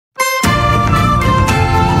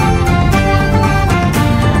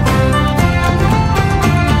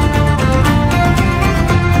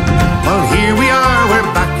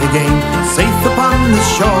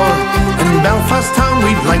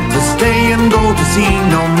see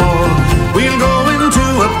no more. We'll go into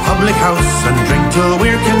a public house and drink till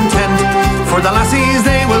we're content. For the lassies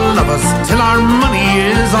they will love us till our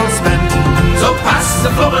money is all spent. So pass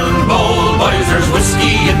the flowing bowl, boys, there's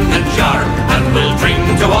whiskey in the jar, and we'll drink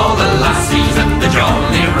to all the lassies and the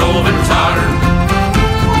jolly roving tar.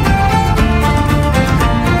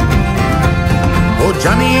 Oh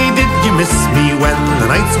Johnny, did you miss me when the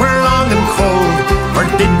nights were long and cold? Or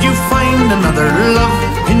did you find another love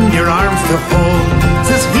in your arms to hold?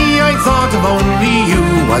 Says he, I thought of only you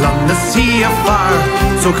while on the sea afar.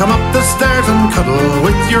 So come up the stairs and cuddle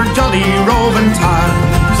with your jolly roving tar.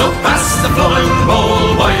 So pass the flowing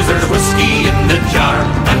bowl, boys, there's whiskey in the jar,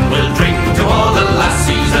 and we'll drink to all the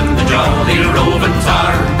lassies and the jolly roving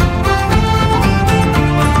tar.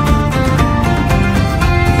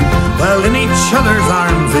 Well, in each other's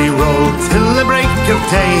arms they rolled till the break of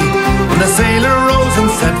day. When the sailor rose and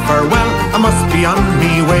said farewell, I must be on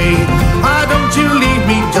me way. Ah, don't you leave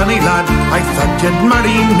me, Johnny lad, I thought you'd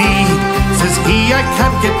marry me. Says he, I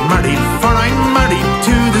can't get married, for I'm married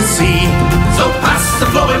to the sea. So pass the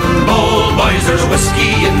flowing bowl, boys, there's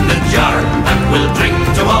whiskey in the jar, and we'll drink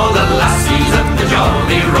to all the lassies and the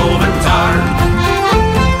jolly roving tar.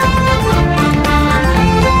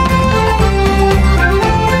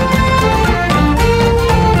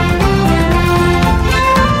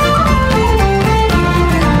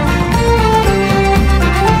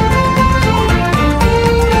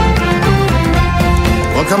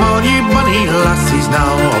 Come on, ye bonny lassies now,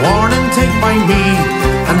 a warning take by me,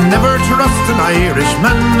 and never trust an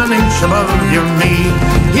Irishman an inch above your knee.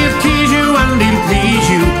 He'll tease you and he'll please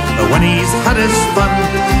you, but when he's had his fun,